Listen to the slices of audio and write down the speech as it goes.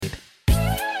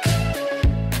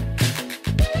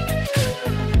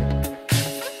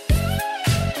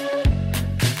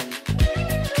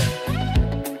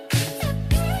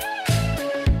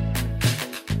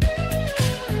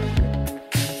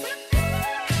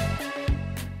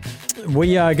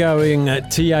We are going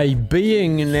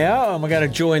TABing now, and we're going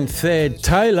to join Thad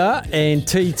Taylor and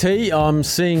TT. I'm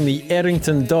seeing the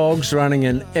Addington Dogs running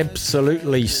in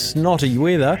absolutely snotty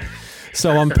weather,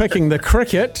 so I'm picking the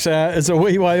cricket as a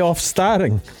wee way off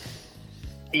starting.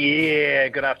 Yeah,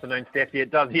 good afternoon, Steph. Yeah,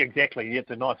 it does. Yeah, exactly. Yeah,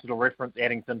 it's a nice little reference,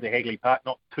 Addington to Hagley Park,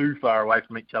 not too far away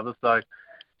from each other. So,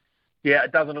 yeah,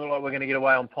 it doesn't look like we're going to get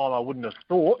away on time, I wouldn't have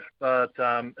thought. But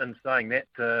in saying that,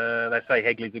 they say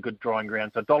Hagley's a good drying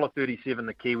ground. So $1.37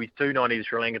 the Kiwis, $2.90 the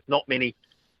Sri Lankans. Not many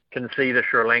can see the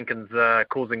Sri Lankans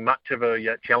causing much of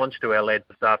a challenge to our lads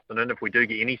this afternoon if we do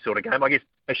get any sort of game. I guess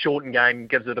a shortened game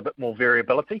gives it a bit more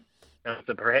variability.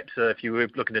 So perhaps if you were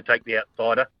looking to take the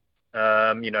outsider,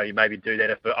 you maybe do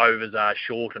that if the overs are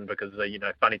shortened because,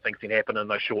 funny things can happen in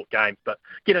those short games. But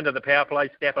get into the power play,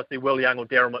 Staff. I see Will Young or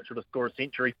Daryl Mitchell to score a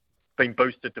century, been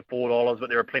boosted to $4, but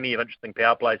there are plenty of interesting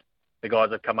power plays the guys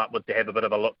have come up with to have a bit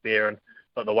of a look there. And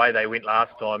but the way they went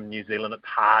last time, New Zealand, it's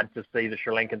hard to see the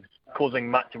Sri Lankans causing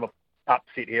much of an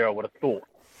upset here, I would have thought.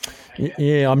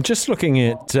 Yeah, I'm just looking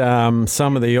at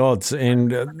some of the odds,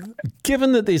 and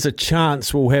given that there's a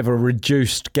chance we'll have a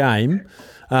reduced game,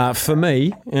 for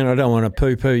me, and I don't want to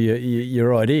poo-poo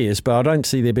your ideas, but I don't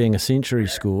see there being a century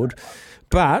scored.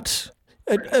 But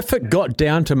if it got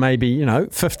down to maybe,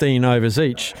 15 overs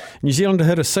each, New Zealand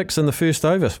hit a 6 in the first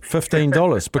over,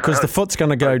 $15, because the foot's going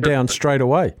to go down straight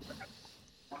away.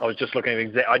 I was just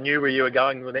looking at I knew where you were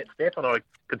going with that, Steph, and I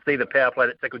could see the power play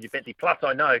that tickled your fancy. Plus,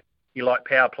 I know you like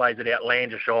power plays at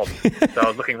outlandish odds, so I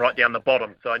was looking right down the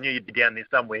bottom, so I knew you'd be down there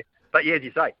somewhere. But yeah, as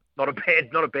you say, not a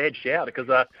bad shout,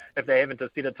 because if they're having to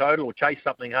set a total or chase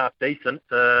something half decent,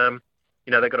 they've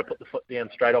got to put the foot down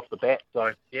straight off the bat.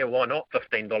 So yeah, why not?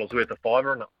 $15 worth of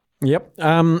fiver in it. Yep.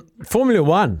 Formula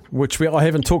One, which I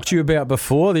haven't talked to you about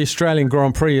before, the Australian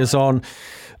Grand Prix is on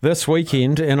this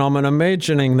weekend, and I'm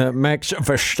imagining that Max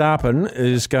Verstappen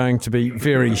is going to be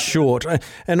very short.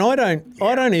 And I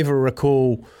don't ever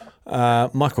recall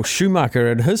Michael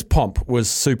Schumacher and his pomp was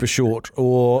super short,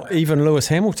 or even Lewis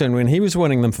Hamilton when he was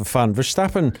winning them for fun.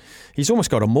 Verstappen, he's almost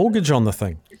got a mortgage on the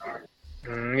thing.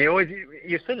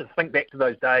 You sort of think back to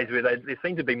those days where there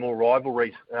seemed to be more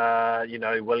rivalries,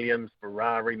 Williams,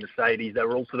 Ferrari, Mercedes, they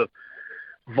were all sort of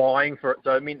vying for it,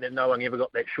 so it meant that no one ever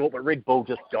got that short, but Red Bull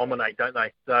just dominate, don't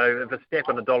they? So if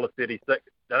Verstappen $1.36, I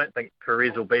don't think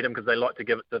Perez will beat him because they like to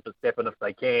give it to Verstappen if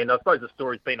they can. I suppose the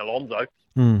story's been Alonso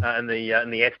in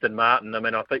the Aston Martin. I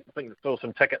mean, I think there's still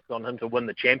some tickets on him to win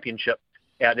the championship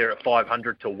out there at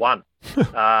 500 to 1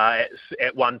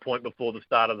 at one point before the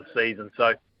start of the season.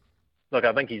 So look,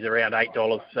 I think he's around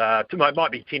 $8. It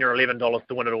might be $10 or $11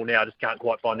 to win it all now. I just can't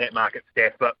quite find that market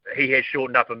stat. But he has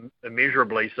shortened up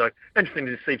immeasurably. So interesting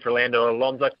to see Fernando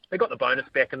Alonso. They got the bonus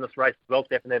back in this race as well,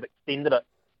 Steph, and they've extended it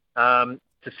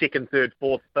to second, third,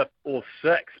 fourth, fifth, or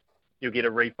sixth. You'll get a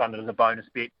refund as a bonus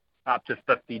bet up to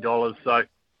 $50. So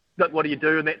look, what do you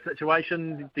do in that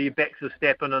situation? Do you back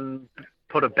Verstappen and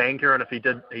put a banker? And if he's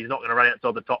not going to run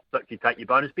outside the top six, you take your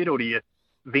bonus bet, or do you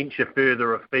venture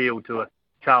further afield to a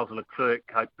Charles Leclerc,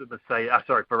 hope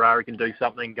that Ferrari can do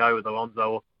something, go with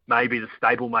Alonso, or maybe the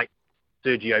stablemate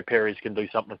Sergio Perez can do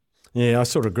something. Yeah, I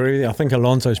sort of agree with you. I think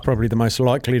Alonso's probably the most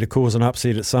likely to cause an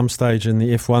upset at some stage in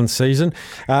the F1 season.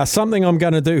 Something I'm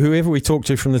going to do, whoever we talk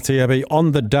to from the TRB,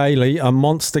 on the daily, a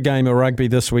monster game of rugby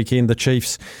this weekend. The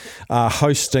Chiefs are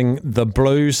hosting the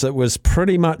Blues. It was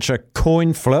pretty much a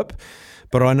coin flip,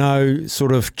 but I know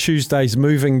sort of Tuesday's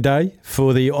moving day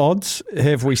for the odds.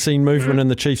 Have we seen movement in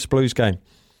the Chiefs-Blues game?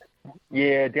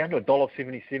 Yeah, down to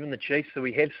 $1.77, the Chiefs. So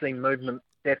we have seen movement.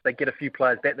 They get a few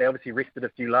players back. They obviously rested a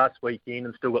few last weekend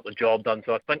and still got the job done.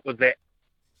 So I think with that,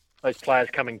 those players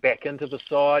coming back into the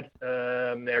side,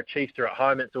 their Chiefs are at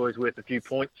home. It's always worth a few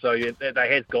points. So yeah,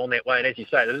 they has gone that way. And as you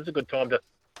say, it is a good time to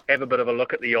have a bit of a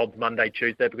look at the odds Monday,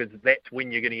 Tuesday, because that's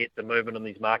when you're going to get the movement in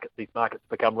these markets. These markets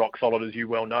become rock solid, as you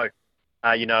well know.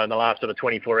 In the last sort of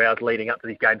 24 hours leading up to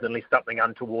these games, unless something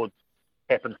untoward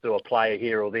happens to a player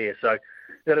here or there. So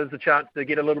that is a chance to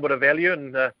get a little bit of value,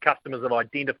 and customers have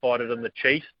identified it in the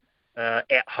Chiefs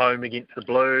at home against the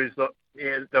Blues. Look,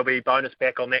 yeah, there'll be bonus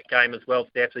back on that game as well,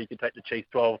 Staff, so you can take the Chiefs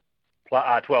 12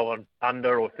 and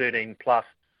under or 13 plus,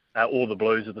 or the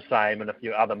Blues are the same, and if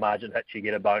your other margin hits, you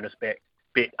get a bonus back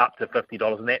bet up to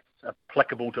 $50, and that's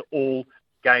applicable to all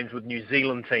games with New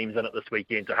Zealand teams in it this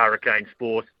weekend, to Hurricanes,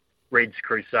 Force, Reds,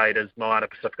 Crusaders, Moana,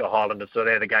 Pacifica Highlanders, so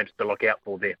they're the games to look out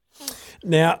for there.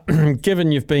 Now,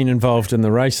 given you've been involved in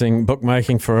the racing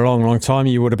bookmaking for a long, long time,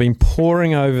 you would have been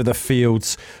poring over the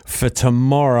fields for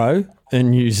tomorrow in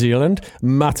New Zealand.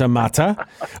 Mata mata.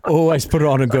 Always put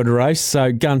on a good race,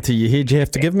 so gun to your head, you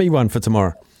have to give me one for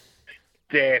tomorrow.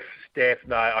 Steph,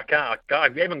 no, I can't. I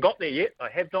haven't got there yet. I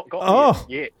have not got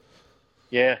there yet.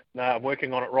 Yeah, no, I'm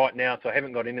working on it right now, so I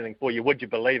haven't got anything for you. Would you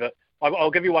believe it?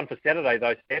 I'll give you one for Saturday,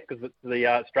 though, Steph, because it's the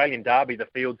Australian Derby. The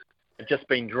fields have just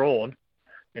been drawn,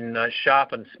 and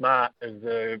Sharp and Smart is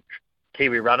the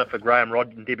Kiwi runner for Graham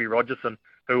and Debbie Rogerson,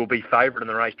 who will be favourite in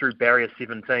the race. Drew Barrier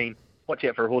 17. Watch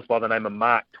out for a horse by the name of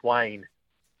Mark Twain.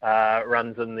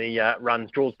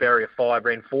 Draws Barrier 5,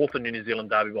 ran fourth in the New Zealand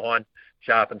Derby behind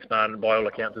Sharp and Smart, and by all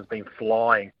accounts has been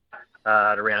flying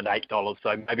at around $8.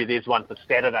 So maybe there's one for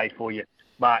Saturday for you.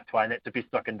 Mark Twain, that's the best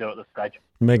I can do at this stage.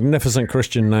 Magnificent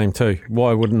Christian name too.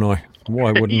 Why wouldn't I?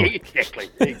 Yeah,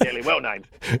 exactly. Well named.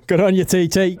 Good on you,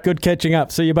 TT. Good catching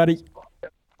up. See you, buddy.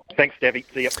 Thanks, Davey.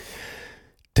 See you.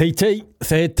 TT,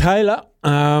 Thad Taylor,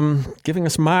 giving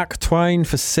us Mark Twain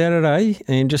for Saturday.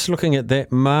 And just looking at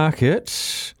that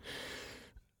market,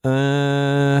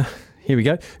 here we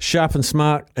go. Sharp and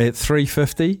Smart at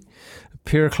 350.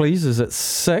 Pericles is at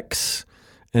 6.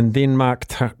 And then Mark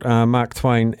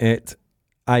Twain at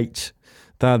 8.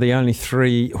 They're the only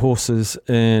 3 horses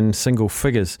in single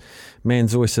figures.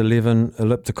 Man's Voice 11,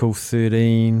 Elliptical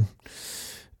 13,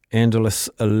 Andalus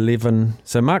 11.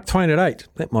 So Mark Twain at 8.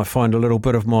 That might find a little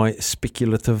bit of my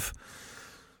speculative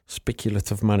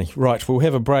money. Right, we'll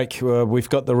have a break. We've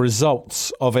got the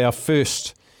results of our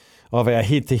first of our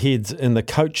head-to-heads in the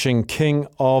Coaching King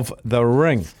of the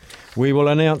Ring. We will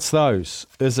announce those.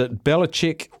 Is it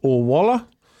Belichick or Waller?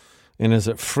 And is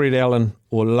it Fred Allen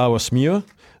or Lois Muir?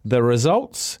 The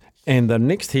results and the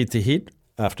next head-to-head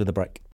after the break.